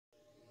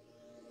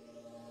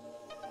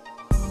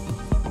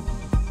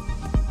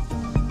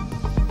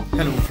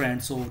Hello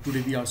friends, so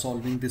today we are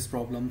solving this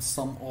problem,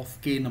 sum of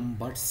k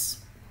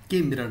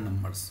mirror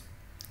numbers.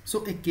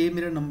 So a k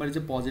mirror number is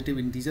a positive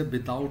integer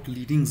without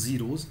leading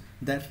zeros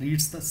that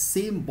reads the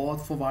same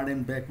both forward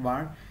and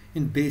backward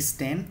in base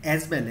 10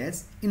 as well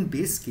as in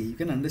base k. You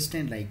can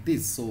understand like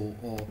this. So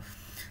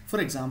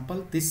for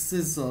example, this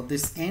is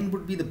this n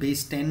would be the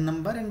base 10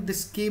 number and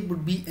this k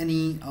would be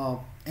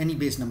any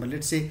base number.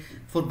 Let's say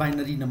for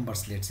binary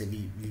numbers, let's say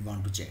we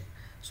want to check.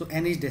 So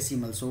n is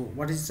decimal. So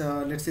what is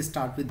let's say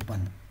start with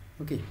 1.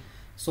 Okay,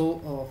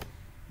 so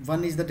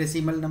 1 is the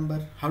decimal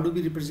number. How do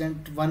we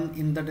represent 1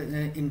 in the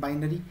in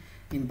binary?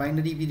 In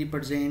binary we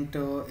represent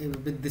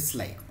with this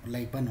like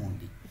 1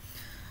 only.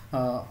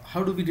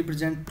 How do we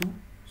represent 2?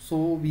 So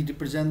we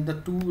represent the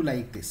 2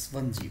 like this,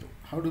 1 0.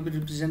 How do we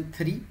represent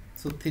 3?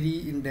 So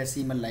 3 in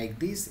decimal like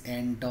this,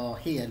 and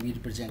here we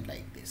represent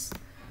like this.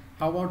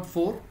 How about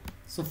 4?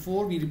 So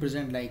 4 we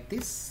represent like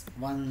this,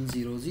 1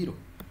 0 0.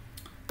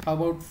 How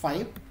about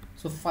 5?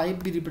 So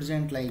 5 we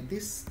represent like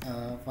this,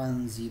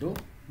 1 0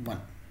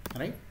 1,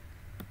 right?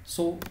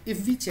 So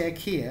if we check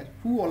here,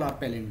 who all are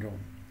palindrome?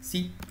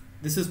 See,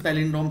 this is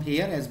palindrome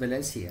here as well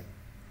as here.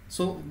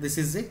 So this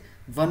is a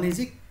 1 is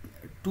a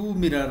 2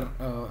 mirror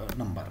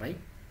number, right?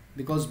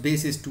 Because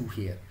base is 2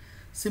 here.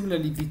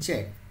 Similarly, we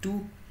check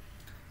 2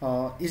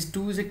 is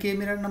 2 is a k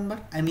mirror number.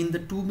 I mean the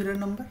 2 mirror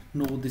number.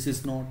 No, this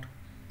is not.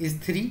 Is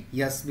 3?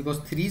 Yes, because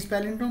 3 is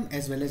palindrome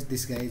as well as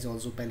this guy is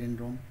also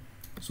palindrome.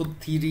 So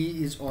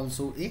 3 is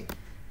also a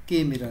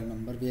k mirror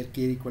number where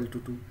k equal to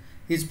 2.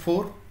 Is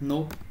 4?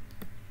 No.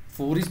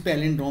 4 is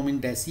palindrome in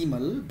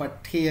decimal,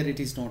 but here it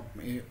is not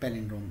a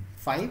palindrome.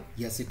 5?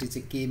 Yes, it is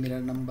a k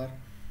mirror number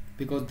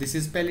because this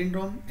is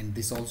palindrome and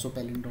this also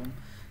palindrome.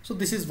 So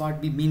this is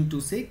what we mean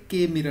to say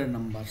k mirror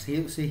numbers.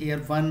 Here, say here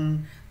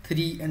 1,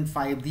 3 and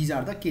 5, these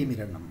are the k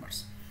mirror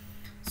numbers.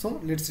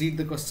 So let's read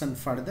the question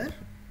further.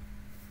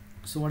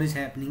 So what is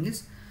happening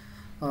is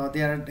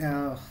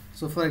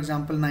so for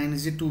example 9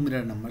 is a 2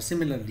 mirror number.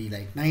 Similarly,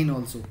 like 9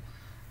 also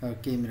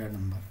k mirror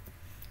number.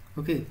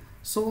 Okay,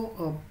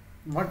 so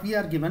what we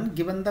are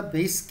given the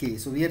base k.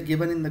 So we are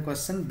given in the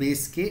question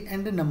base k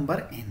and the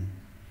number n.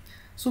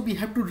 So we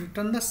have to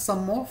return the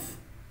sum of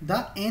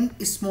the n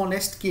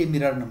smallest k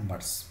mirror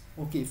numbers.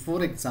 Okay,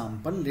 for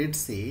example, let's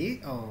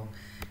say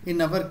in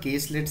our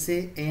case, let's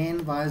say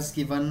n was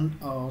given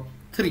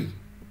 3.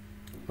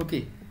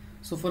 Okay,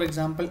 so for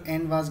example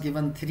n was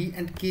given 3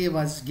 and k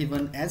was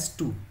given as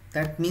 2.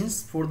 That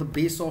means for the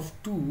base of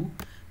 2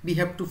 we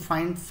have to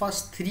find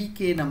first 3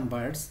 k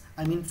numbers,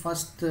 I mean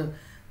first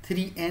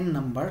 3 n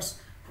numbers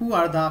who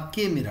are the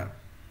k mirror,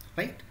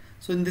 right?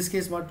 So in this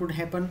case what would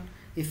happen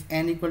if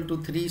n equal to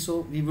 3?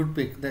 So we would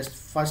pick the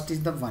first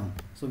is the 1,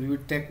 so we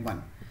would take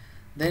 1.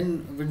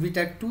 Then will we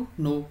take 2?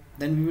 No.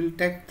 Then we will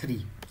take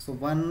 3. So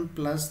 1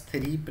 plus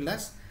 3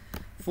 plus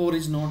 4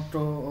 is not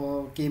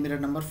k mirror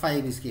number,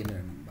 5 is k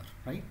mirror number,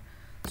 right?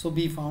 So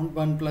we found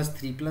 1 plus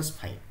 3 plus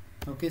 5.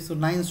 Okay, so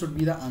 9 should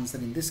be the answer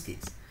in this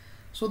case.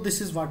 So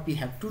this is what we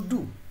have to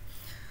do.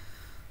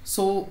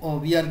 So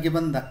we are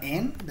given the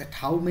n, that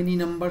how many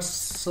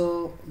numbers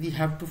we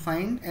have to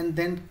find, and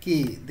then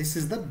k, this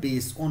is the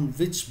base. On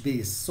which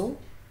base? So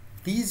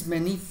these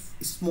many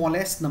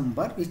smallest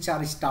number which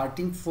are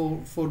starting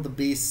for the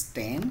base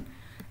 10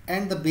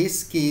 and the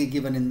base k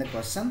given in the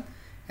question,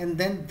 and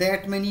then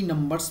that many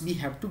numbers we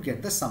have to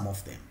get the sum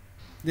of them.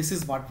 This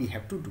is what we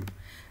have to do.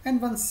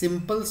 And one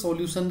simple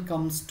solution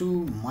comes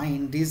to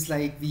mind is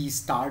like we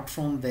start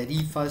from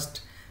very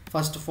first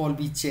of all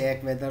we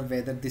check whether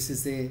this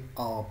is a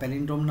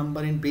palindrome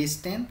number in base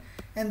 10,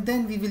 and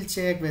then we will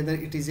check whether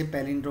it is a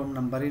palindrome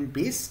number in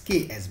base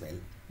k as well.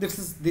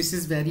 This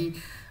is very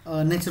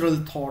natural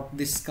thought.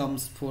 This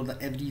comes for the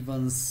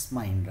everyone's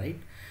mind, right?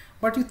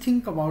 But you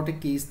think about a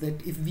case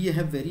that if we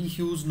have very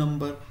huge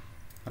number,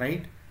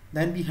 right,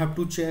 then we have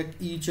to check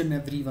each and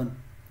every one,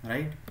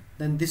 right?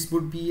 Then this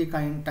would be a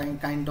kind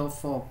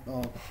of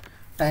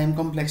time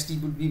complexity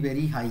would be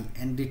very high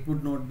and it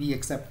would not be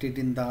accepted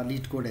in the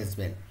LeetCode as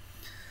well.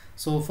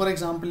 So for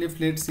example, if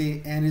let's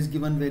say n is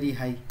given very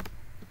high,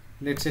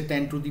 let's say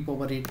 10 to the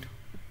power 8,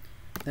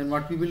 then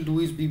what we will do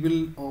is we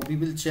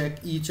will check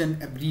each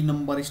and every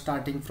number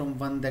starting from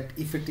 1, that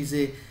if it is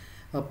a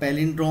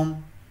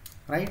palindrome,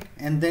 right?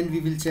 And then we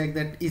will check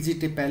that is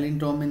it a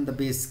palindrome in the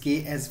base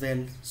k as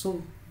well.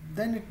 So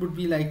then it would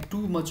be like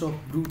too much of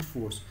brute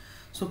force.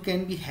 So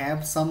can we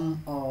have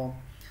some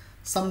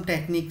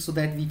technique so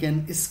that we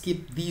can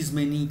skip these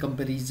many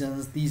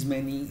comparisons, these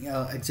many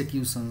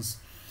executions?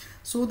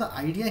 So the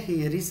idea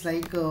here is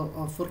like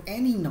for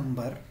any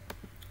number,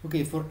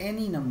 okay, for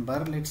any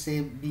number, let's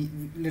say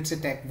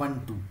take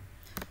 1 2.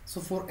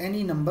 So for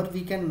any number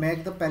we can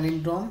make the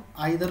palindrome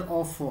either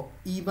of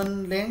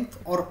even length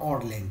or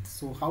odd length.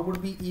 So how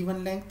would be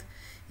even length?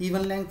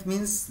 Even length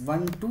means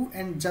 1 2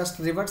 and just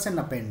reverse and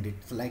append it,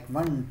 so like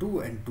 1 2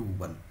 and 2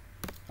 1.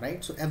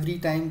 Right? So every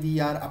time we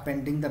are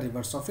appending the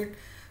reverse of it,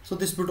 so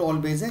this would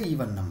always an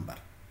even number,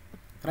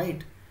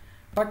 right?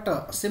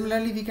 But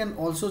similarly we can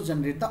also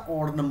generate the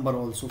odd number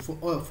also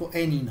for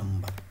any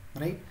number,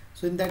 right?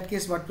 So in that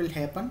case what will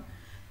happen?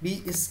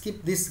 we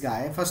skip this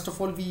guy. First of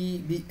all,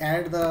 we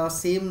add the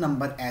same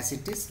number as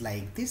it is,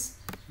 like this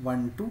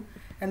 1 2,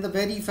 and the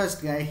very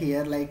first guy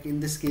here, like in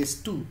this case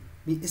 2,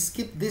 we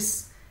skip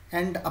this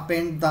and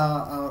append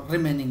the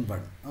remaining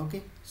one.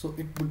 Okay, so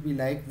it would be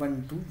like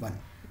 1 2 1.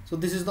 So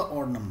this is the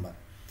odd number.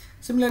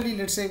 Similarly,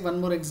 let's say one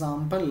more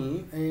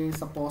example.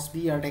 Suppose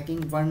we are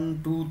taking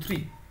 1 2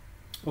 3.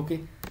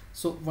 Okay,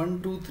 so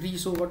 1 2 3.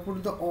 So what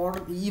would the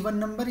odd even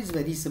number is?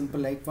 Very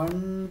simple, like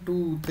 1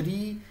 2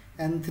 3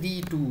 and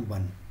 3 2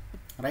 1,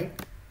 right?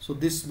 So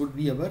this would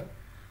be our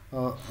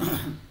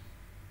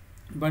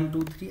 1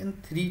 2 3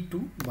 and 3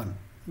 2 1.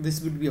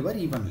 This would be our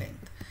even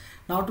length.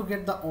 Now to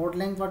get the odd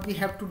length, what we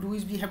have to do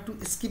is we have to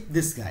skip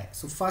this guy.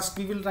 So first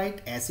we will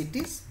write as it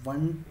is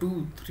 1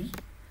 2 3.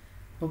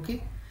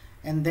 Okay,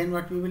 and then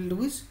what we will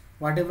do is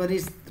whatever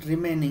is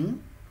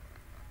remaining,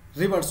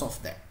 reverse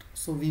of that.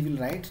 So we will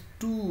write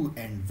 2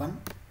 and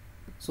 1.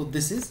 So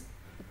this is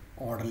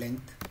odd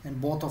length,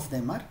 and both of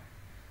them are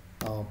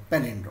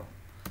palindrome.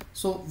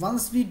 So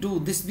once we do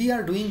this, we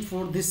are doing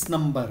for this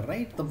number,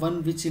 right? The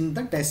one which in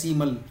the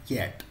decimal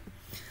yet.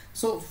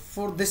 So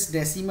for this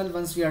decimal,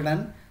 once we are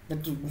done,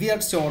 that we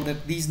are sure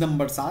that these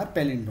numbers are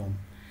palindrome.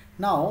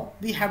 Now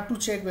we have to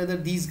check whether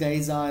these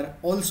guys are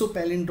also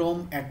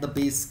palindrome at the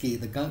base k,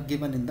 the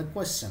given in the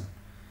question.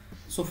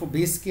 So for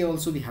base k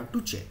also we have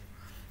to check.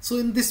 So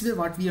in this way,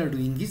 what we are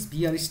doing is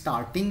we are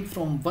starting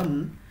from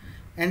 1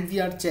 and we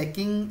are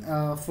checking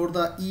for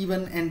the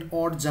even and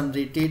odd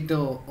generated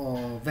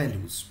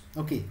values.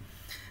 Okay,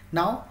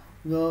 now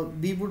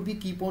we would be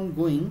keep on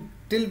going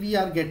till we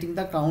are getting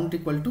the count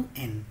equal to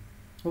n.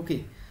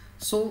 Okay,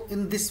 so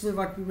in this way,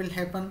 what will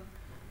happen,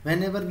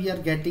 whenever we are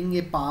getting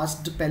a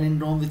passed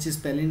palindrome which is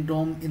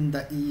palindrome in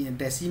the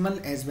decimal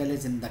as well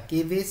as in the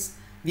k base,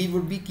 we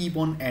would be keep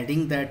on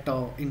adding that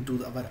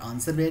into our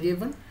answer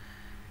variable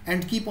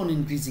and keep on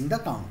increasing the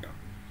counter.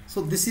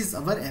 So this is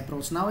our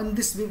approach. Now in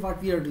this way, what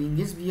we are doing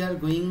is we are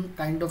going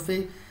kind of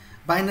a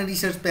binary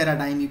search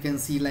paradigm. You can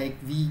see, like,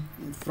 we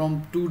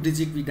from 2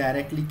 digit we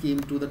directly came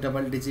to the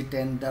double digit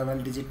and double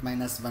digit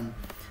minus 1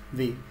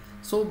 way.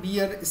 So we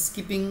are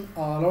skipping a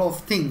lot of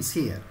things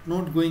here,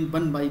 not going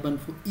one by one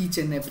for each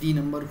and every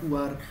number who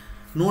are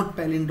not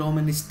palindrome,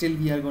 and still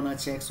we are gonna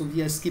check. So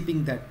we are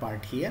skipping that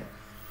part here.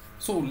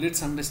 So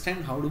let's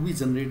understand how do we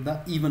generate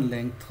the even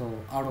length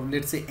out of,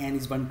 let's say n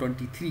is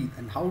 123,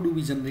 and how do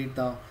we generate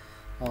the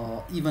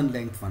even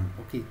length one.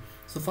 Okay,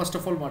 so first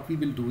of all, what we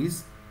will do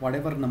is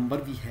whatever number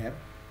we have,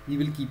 we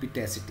will keep it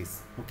as it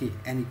is. Okay,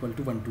 n equal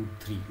to 1 2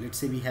 3. Let's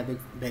say we have a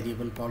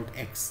variable called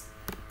x.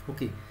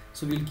 Okay,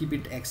 so we'll keep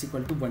it x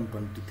equal to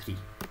 123.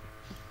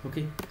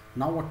 Okay,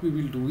 now what we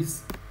will do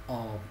is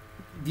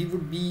we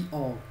would be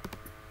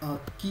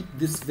keep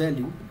this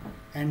value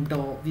and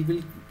we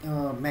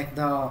will make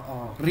the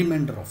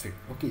remainder of it.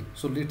 Okay,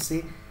 so let's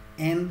say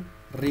n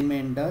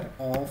remainder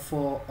of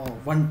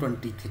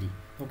 123.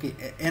 Okay,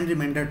 n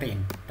remainder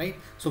 10, right?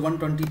 So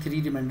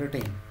 123 remainder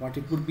 10, what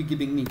it would be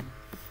giving me?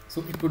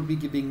 So it would be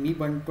giving me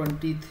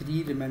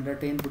 123 remainder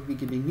 10 would be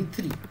giving me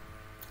 3,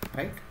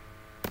 right?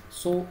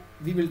 So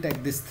we will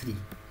take this 3.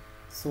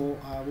 So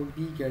I would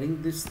be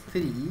getting this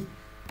 3,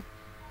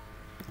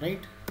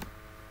 right?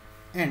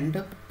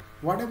 And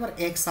whatever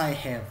x I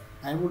have,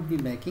 I would be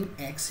making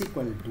x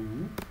equal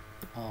to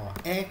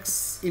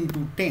x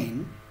into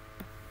 10.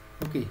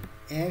 Okay,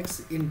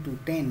 x into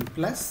 10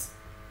 plus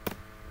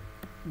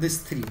this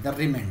 3, the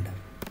remainder,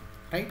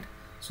 right?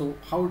 So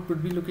how it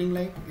would be looking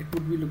like? It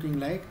would be looking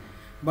like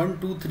 1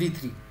 2 3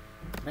 3,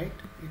 right?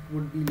 It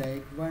would be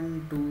like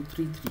 1 2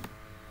 3 3.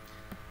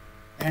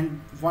 And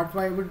what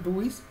I would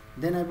do is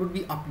then I would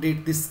be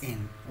update this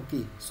n.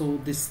 Okay, so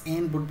this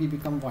n would be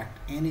become what?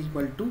 N is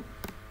equal to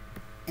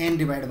n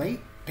divided by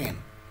 10,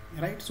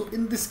 right? So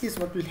in this case,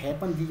 what will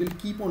happen, we will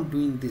keep on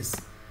doing this.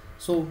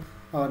 So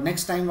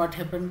next time what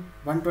happened,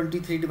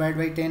 123 divided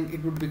by 10,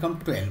 it would become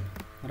 12,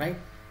 right?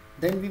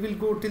 Then we will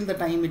go till the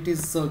time it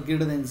is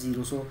greater than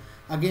 0. So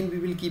again we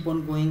will keep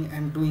on going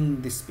and doing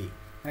this way,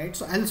 right?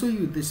 So I'll show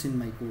you this in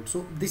my code.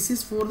 So this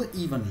is for the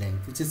even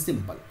length, which is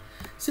simple.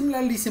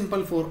 Similarly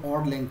simple for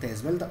odd length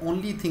as well. The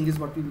only thing is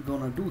what we're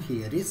gonna do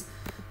here is,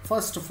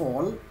 first of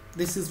all,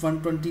 this is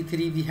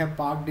 123, we have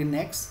parked in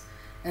x,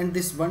 and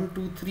this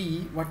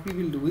 123, what we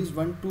will do is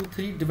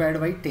 123 divided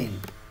by 10.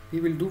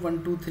 We will do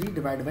 123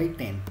 divided by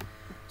 10.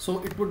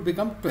 So it would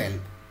become 12,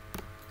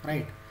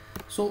 right?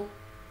 So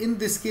in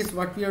this case,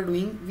 what we are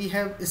doing, we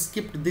have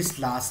skipped this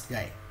last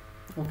guy.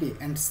 Okay,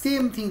 and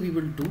same thing we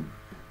will do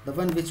the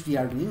one which we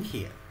are doing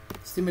here.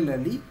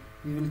 Similarly,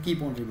 we will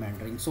keep on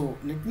reminding. So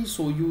let me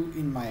show you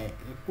in my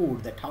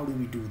code that how do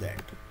we do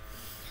that.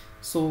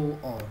 So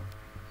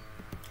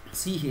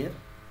see here.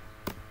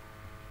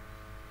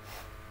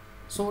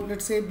 So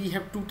let's say we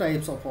have two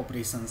types of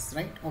operations,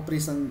 right?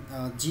 Operation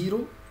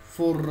 0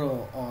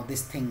 for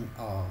this thing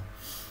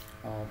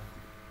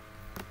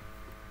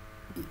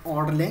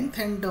odd length,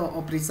 and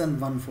operation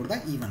 1 for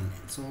the even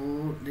length. So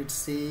let's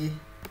say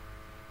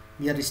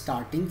we are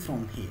starting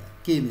from here,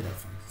 k mirror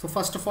fun. So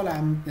first of all, I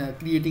am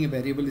creating a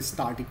variable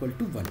start equal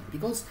to 1,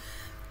 because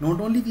not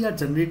only we are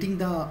generating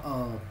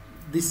the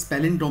these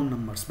palindrome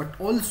numbers, but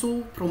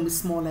also from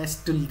small s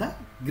till the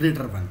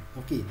greater one.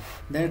 Okay,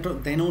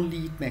 that then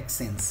only it makes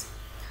sense.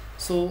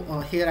 So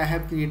here I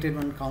have created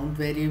one count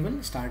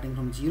variable starting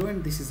from 0,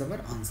 and this is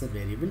our answer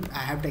variable. I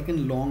have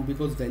taken long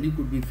because value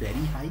could be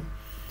very high.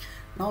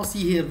 Now see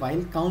here,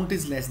 while count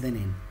is less than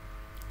n.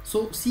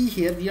 So see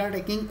here, we are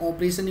taking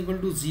operation equal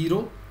to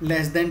 0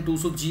 less than 2.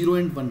 So 0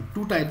 and 1,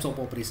 two types of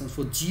operations.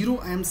 For 0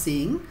 I am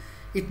saying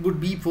it would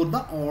be for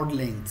the odd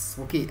lengths.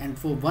 Okay, and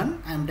for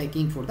 1 I am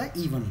taking for the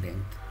even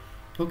length.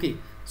 Okay,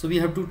 so we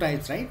have two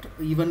types, right?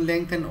 Even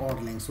length and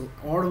odd length. So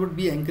odd would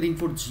be anchoring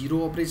for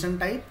 0 operation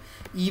type,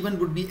 even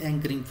would be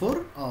anchoring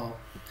for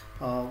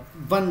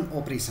 1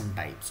 operation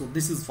type. So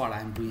this is what I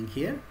am doing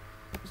here.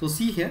 So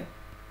see here,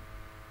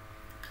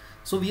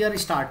 so we are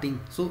starting.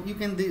 So you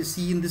can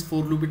see in this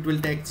for loop it will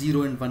take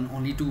 0 and 1,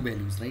 only two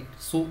values, right?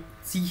 So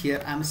see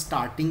here, I am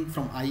starting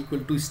from I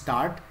equal to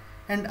start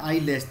and I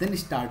less than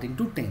starting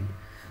to 10.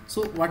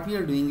 So what we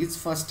are doing is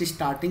first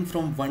starting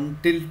from 1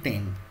 till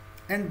 10,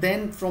 and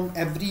then from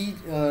every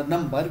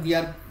number we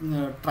are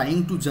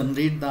trying to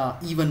generate the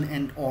even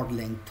and odd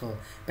length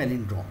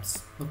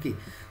palindromes. Okay,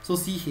 so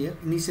see here,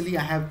 initially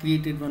I have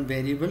created one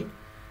variable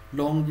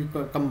long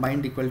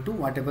combined equal to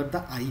whatever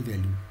the I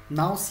value.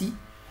 Now see,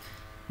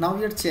 now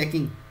we are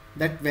checking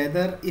that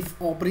whether if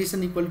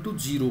operation equal to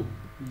 0,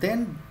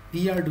 then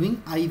we are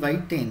doing I by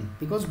 10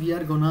 because we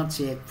are gonna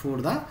check for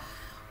the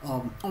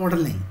order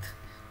length.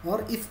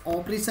 Or if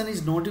operation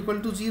is not equal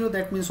to 0,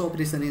 that means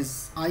operation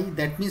is I,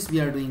 that means we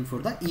are doing for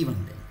the even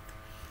length.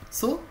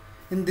 So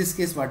in this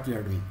case what we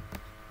are doing,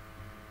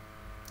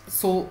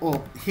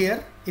 so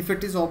here if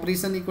it is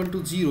operation equal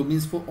to 0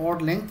 means for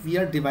odd length we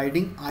are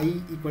dividing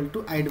I equal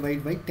to I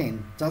divide by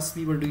 10, just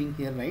we were doing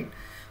here, right?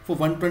 For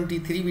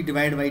 123 we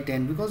divide by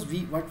 10 because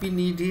what we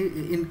need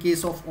in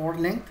case of odd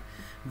length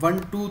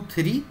 1 2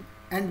 3,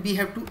 and we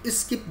have to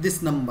skip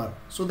this number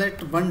so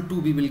that 1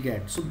 2 we will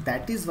get. So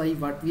that is why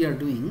what we are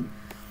doing,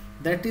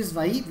 that is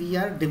why we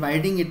are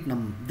dividing it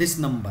this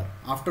number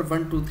after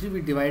 1 2 3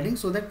 we dividing,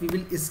 so that we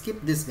will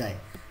skip this guy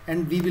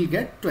and we will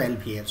get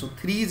 12 here. So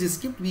 3 is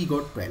skipped, we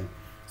got 12.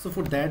 So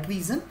for that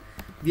reason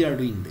we are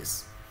doing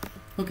this.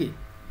 Okay,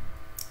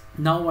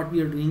 now what we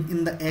are doing,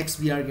 in the x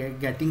we are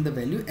getting the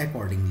value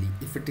accordingly.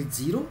 If it is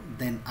 0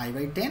 then I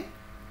by 10,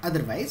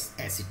 otherwise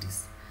as it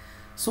is.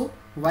 So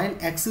while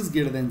x is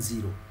greater than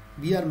 0,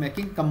 we are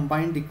making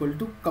combined equal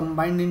to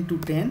combined into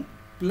 10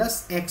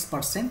 plus x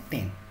percent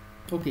 10.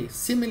 Okay,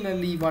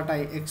 similarly what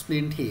I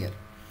explained here.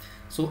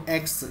 So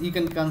x, you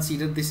can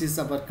consider this is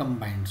our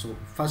combined. So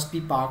first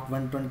we parked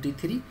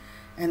 123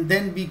 and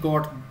then we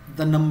got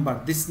the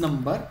number, this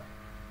number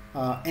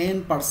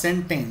n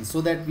percent 10, so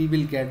that we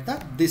will get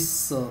the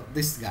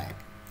this guy.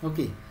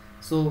 Okay,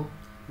 so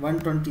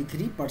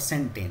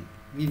 123% 10,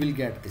 we will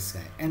get this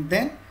guy, and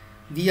then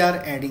we are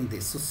adding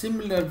this. So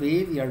similar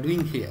way we are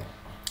doing here,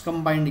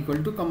 combined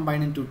equal to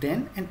combined into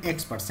 10 and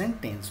x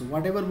percent 10. So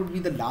whatever would be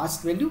the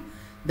last value,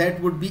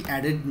 that would be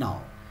added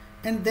now,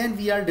 and then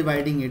we are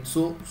dividing it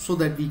so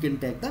that we can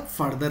take the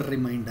further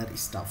remainder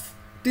stuff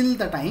till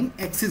the time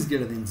x is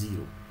greater than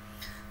 0.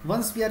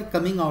 Once we are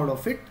coming out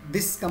of it,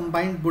 this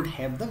combined would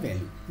have the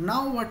value.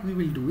 Now what we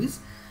will do is,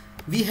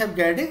 we have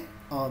got a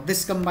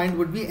this combined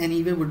would be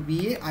anyway would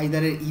be either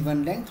a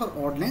even length or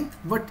odd length,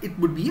 but it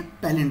would be a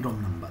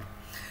palindrome number.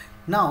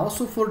 Now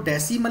so for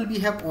decimal we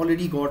have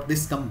already got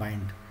this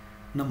combined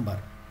number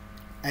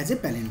as a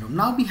palindrome.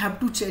 Now we have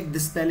to check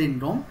this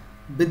palindrome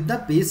with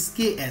the base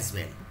k as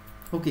well.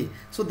 Okay,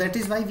 so that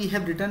is why we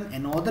have written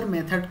another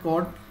method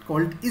called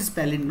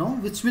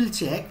isPalindrome, which will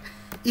check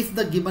if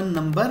the given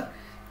number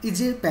is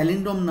a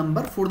palindrome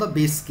number for the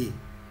base k.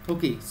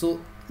 Okay, so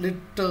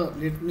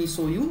let me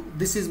show you.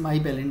 This is my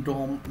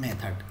palindrome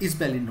method,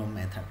 isPalindrome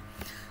method.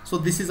 So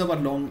this is our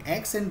long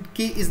x and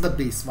k is the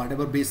base,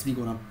 whatever base we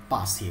gonna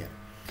pass here.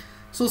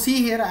 So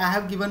see here, I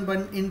have given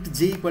one int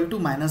j equal to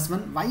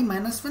 -1. Why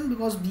 -1?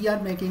 Because we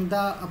are making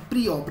the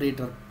pre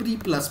operator, pre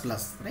plus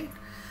plus, right?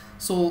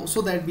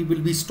 So that we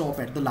will be stop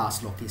at the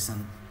last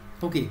location.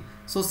 Okay,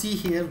 so see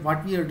here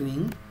what we are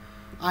doing.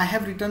 I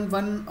have written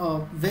one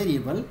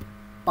variable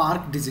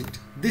park digit.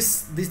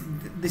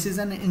 This is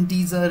an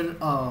integer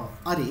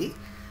array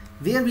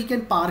where we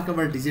can park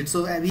our digit.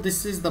 So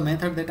this is the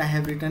method that I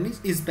have written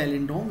is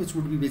palindrome, which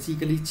would be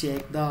basically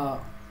check the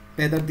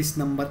whether this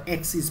number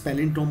x is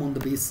palindrome on the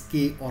base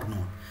k or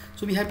not.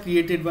 So we have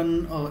created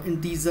one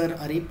integer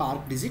array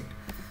park digit.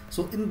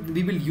 So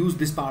we will use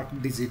this park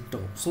digit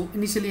too. So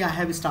initially I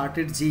have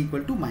started j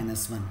equal to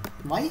 -1.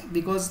 Why?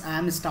 Because I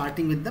am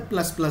starting with the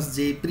plus plus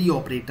j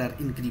pre-operator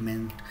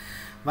increment.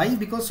 Why?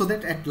 Because so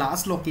that at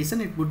last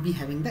location it would be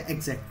having the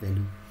exact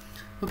value.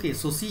 Okay,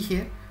 so see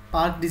here,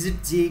 park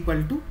digit j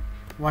equal to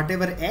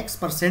whatever x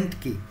percent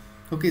k.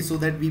 Okay, so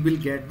that we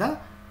will get the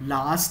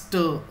last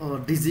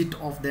digit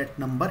of that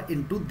number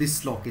into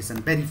this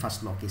location, very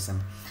first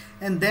location,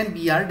 and then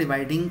we are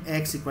dividing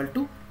x equal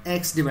to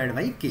x divided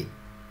by k.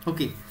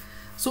 Okay,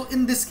 so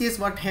in this case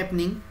what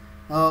happening,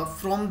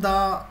 from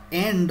the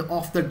end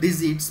of the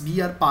digits we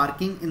are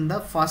parking in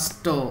the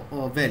first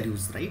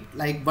values, right?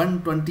 Like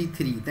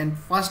 123, then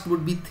first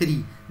would be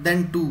 3,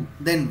 then 2,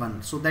 then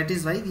 1. So that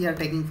is why we are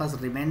taking first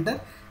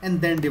remainder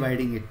and then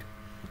dividing it,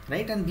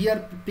 right? And we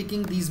are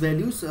picking these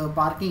values,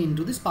 parking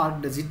into this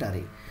park digit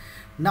array.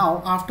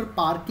 Now after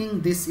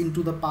parking this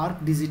into the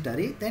park digit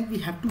array, then we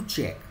have to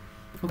check.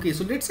 Okay,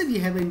 so let's say we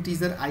have an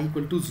integer I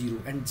equal to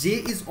 0 and j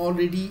is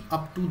already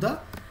up to the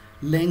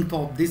length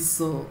of this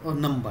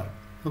number.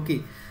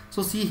 Okay,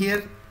 so see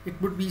here it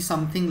would be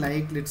something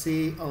like, let's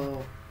say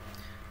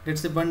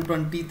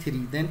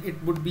 123, then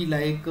it would be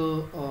like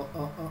for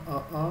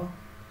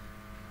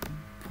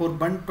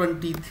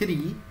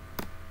 123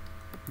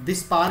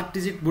 this park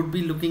digit would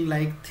be looking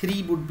like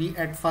 3 would be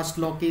at first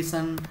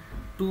location,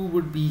 2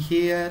 would be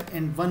here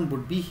and 1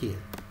 would be here,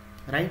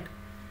 right?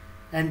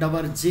 And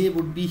our j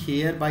would be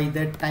here. By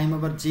that time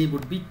our j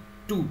would be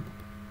 2,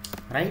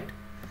 right?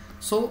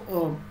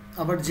 So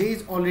our j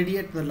is already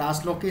at the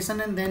last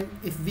location, and then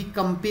if we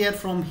compare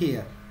from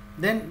here,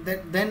 then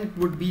it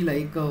would be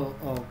like a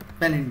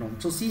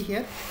palindrome. So see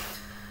here,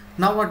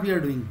 now what we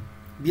are doing,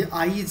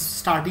 I is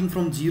starting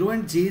from 0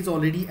 and j is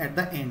already at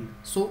the end.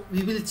 So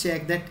we will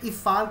check that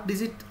if park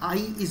digit I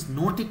is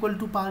not equal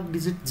to park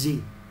digit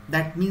j,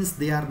 that means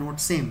they are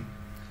not same.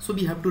 So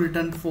we have to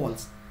return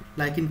false.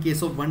 Like in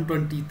case of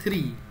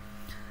 123,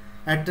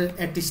 at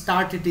the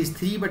start it is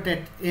 3 but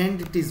at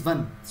end it is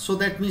 1. So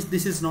that means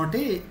this is not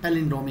a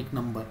palindromic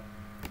number.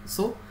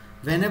 So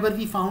whenever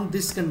we found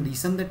this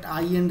condition that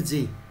I and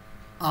j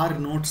are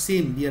not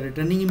same, we are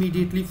returning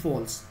immediately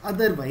false.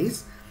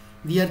 Otherwise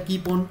we are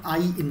keep on I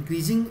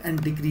increasing and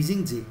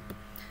decreasing j.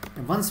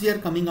 And once we are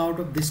coming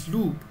out of this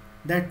loop,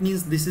 that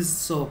means this is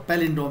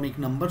palindromic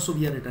number, so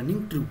we are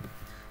returning true.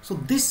 So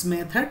this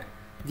method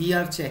we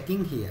are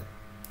checking here.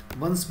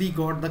 Once we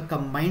got the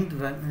combined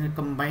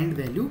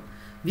value,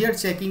 we are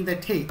checking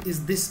that, hey,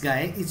 is this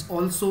guy is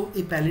also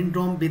a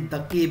palindrome with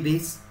the k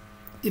base?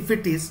 If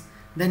it is,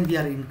 then we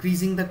are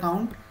increasing the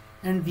count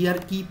and we are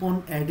keep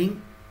on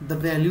adding the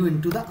value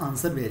into the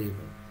answer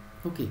variable.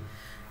 Okay,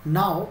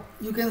 now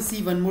you can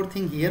see one more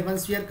thing here.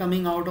 Once we are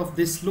coming out of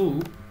this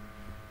loop,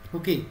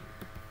 okay,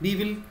 we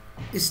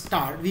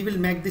will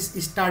make this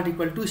start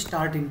equal to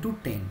start into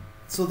 10,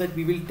 so that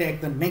we will take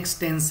the next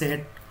 10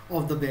 set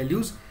of the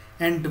values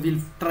and we'll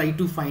try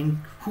to find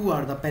who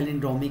are the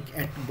palindromic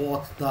at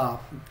both the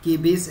k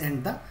base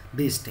and the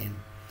base 10.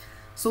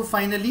 So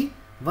finally,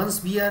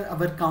 once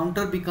our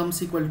counter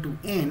becomes equal to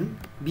n,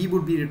 we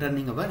would be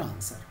returning our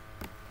answer.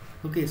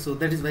 Okay, so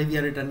that is why we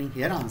are returning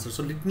here answer.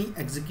 So let me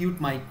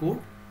execute my code.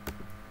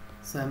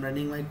 So I'm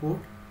running my code,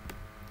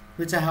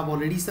 which I have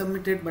already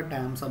submitted, but I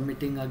am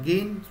submitting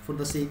again for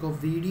the sake of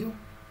video.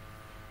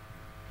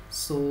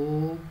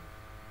 So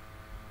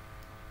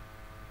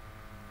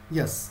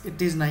yes, it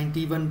is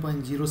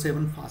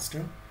 91.07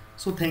 faster.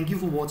 So thank you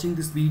for watching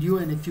this video,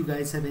 and if you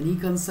guys have any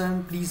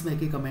concern, please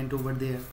make a comment over there.